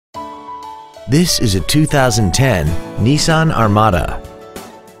This is a 2010 Nissan Armada.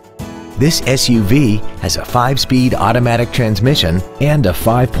 This SUV has a 5-speed automatic transmission and a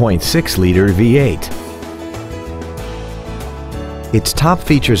 5.6-liter V8. Its top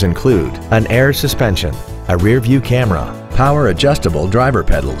features include an air suspension, a rear-view camera, power-adjustable driver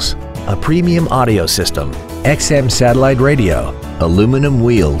pedals, a premium audio system, XM satellite radio, aluminum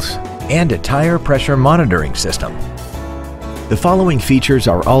wheels, and a tire pressure monitoring system. The following features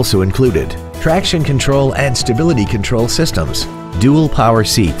are also included: traction control and stability control systems, dual power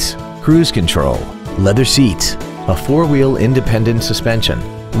seats, cruise control, leather seats, a 4-wheel independent suspension,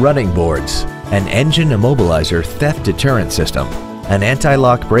 running boards, an engine immobilizer theft deterrent system, an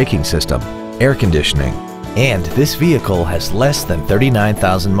anti-lock braking system, air conditioning, and this vehicle has less than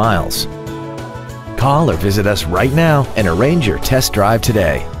 39,000 miles. Call or visit us right now and arrange your test drive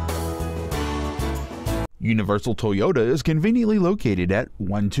today. Universal Toyota is conveniently located at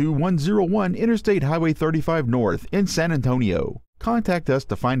 12101 Interstate Highway 35 North in San Antonio. Contact us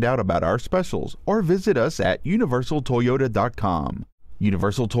to find out about our specials or visit us at universaltoyota.com.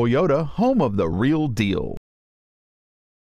 Universal Toyota, home of the real deal.